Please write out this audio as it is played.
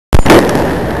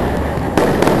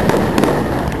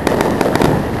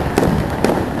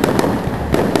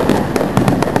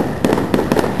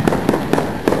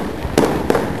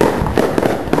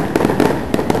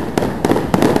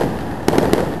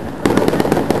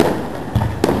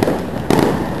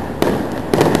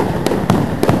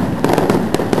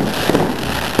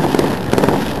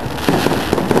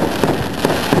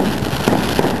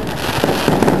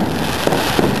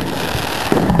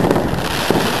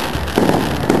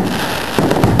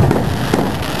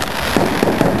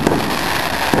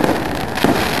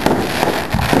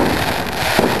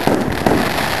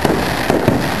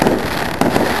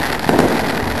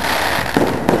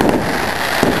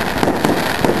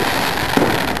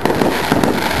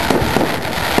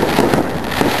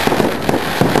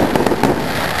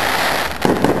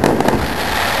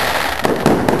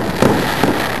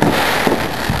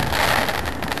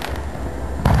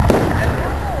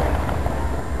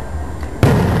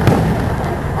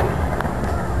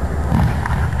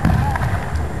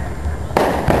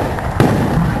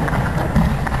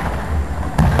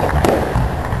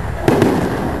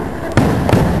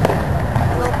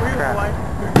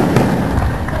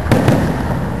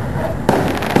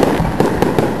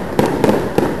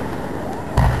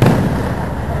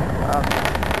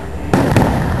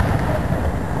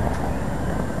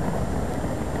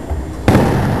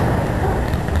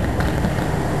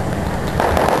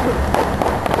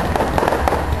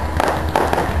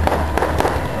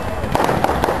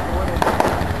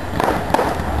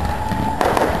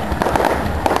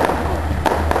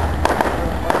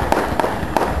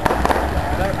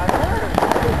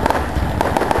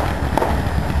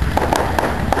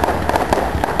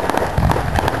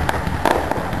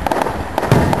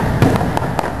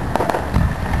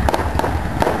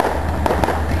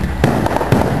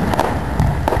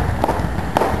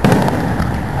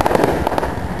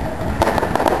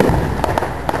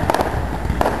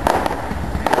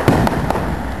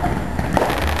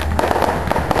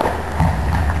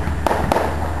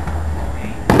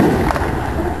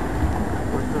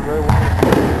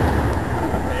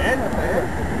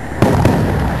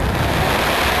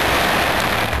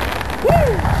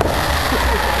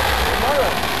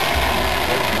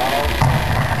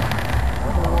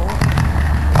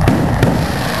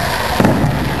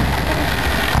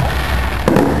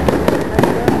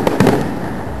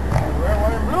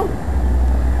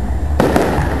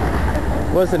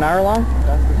was an hour long?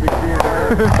 That's the big deal.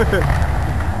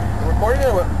 Recording it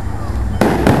or what?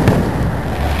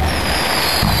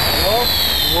 Hello?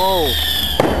 Whoa.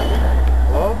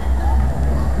 Hello?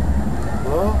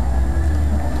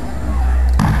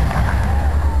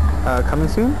 Hello? Coming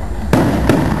soon?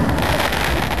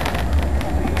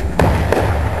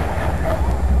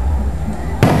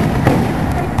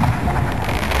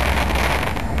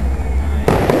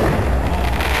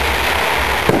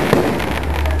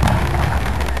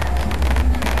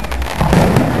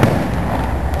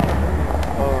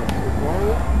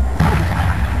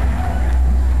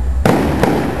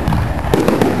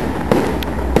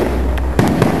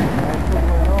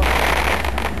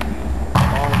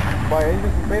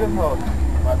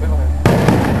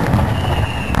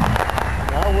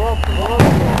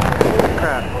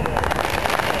 Crap.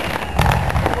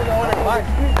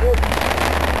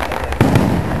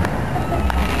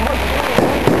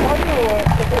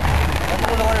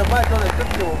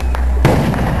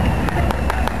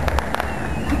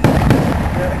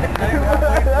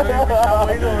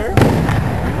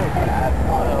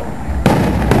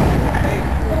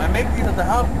 I make these at the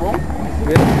house, bro. Where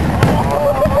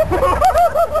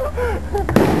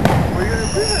you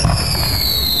gonna do that?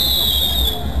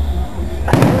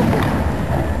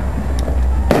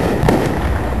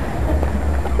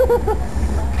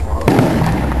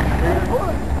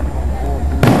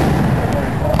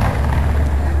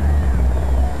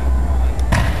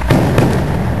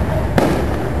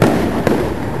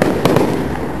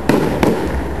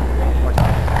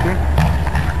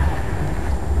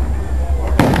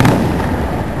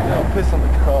 Piss on the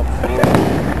cup.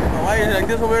 Why are you like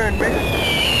this over here in Vegas?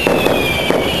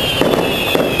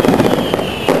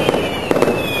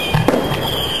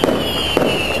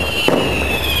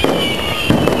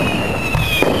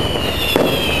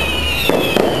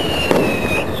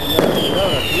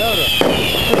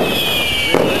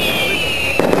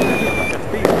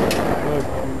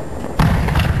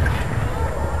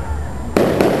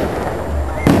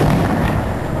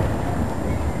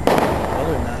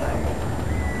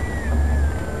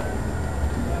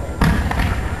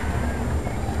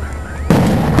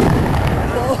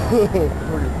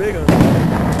 Pretty big on that.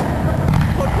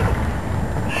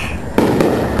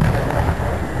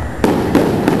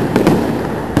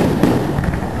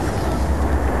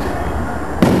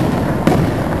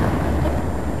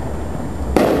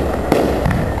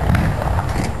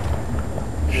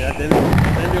 Yeah, then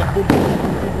you'll boom, boom, boom,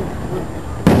 boom.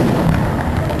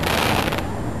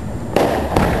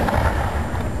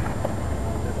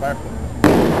 Fire.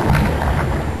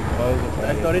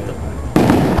 Esto ahorita.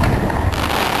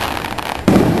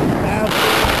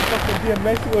 Be in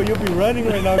Mexico, you'll be running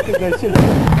right now because that shit.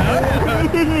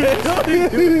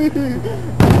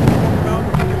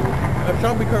 I'm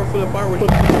trying to be careful of fireworks.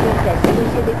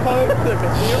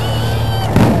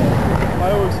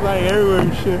 Fireworks flying everywhere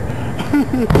and shit.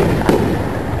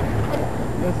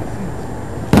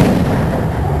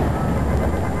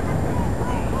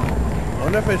 I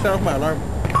wonder if it shut off my alarm.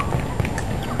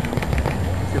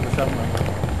 See if it shut off my alarm.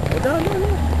 Oh, no.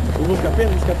 Hubo escapié.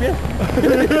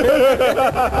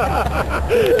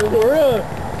 For real.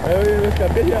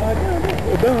 Escapié ya.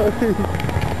 No.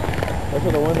 That's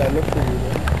the one that looks for you,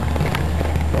 man.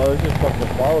 Oh, this just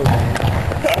fucking follows me.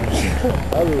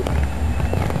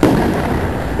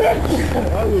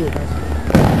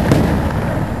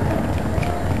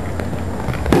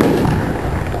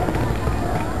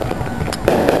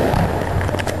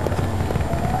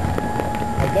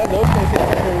 That those things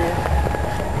for you.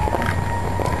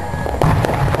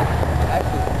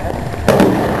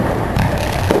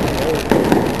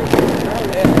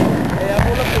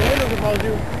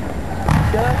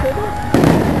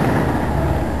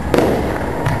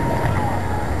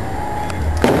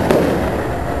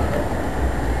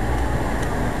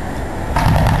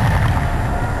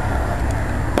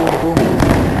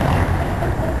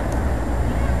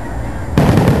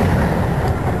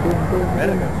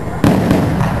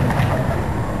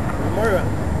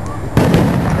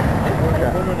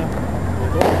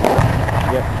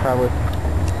 Yeah, probably.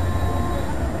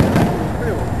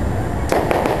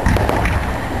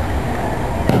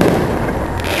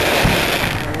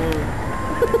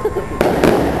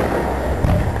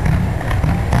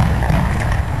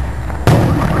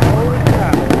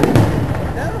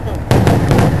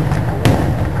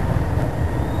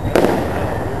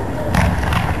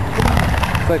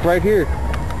 It's like right here.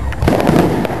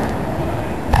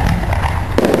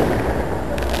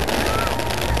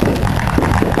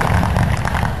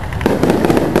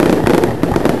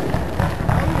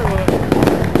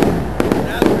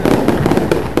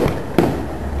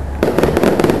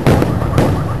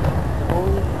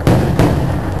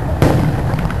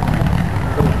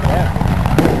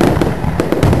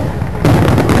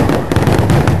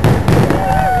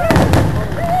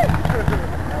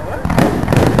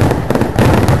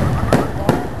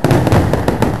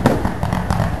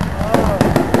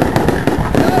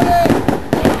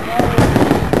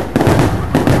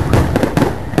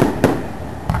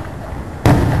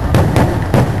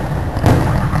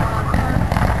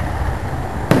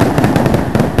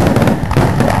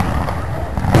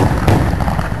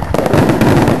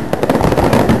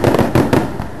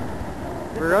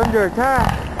 under attack.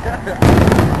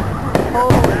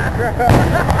 Holy crap.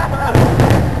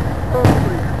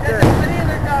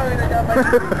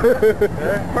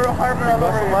 Pearl Harbor all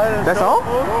over. That's all?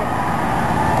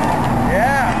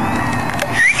 Yeah.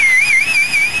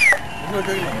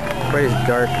 But it's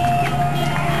dark.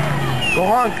 Go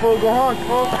honk, fool. Go honk,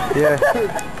 fool. Yeah.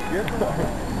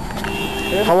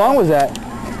 How long was that?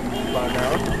 About an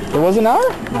hour. It was an hour?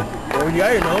 Well,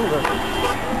 yeah, you know. But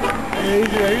yeah,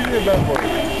 easy about for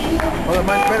you. Oh,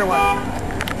 mine's better one.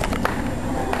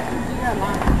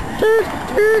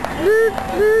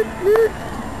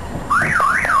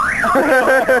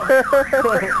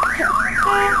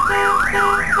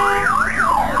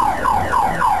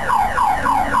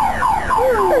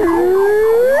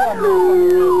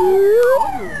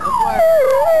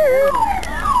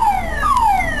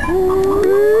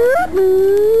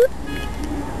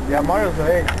 Yeah, Mario's a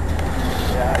hey.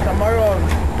 Yeah, I saw Mario on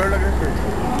Bird Looking Street.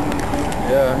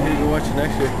 Yeah, he can watch it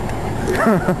next year.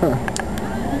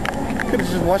 Could have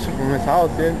just watched it from his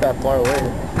house. He ain't that far away.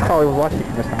 Probably was watching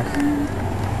from his house.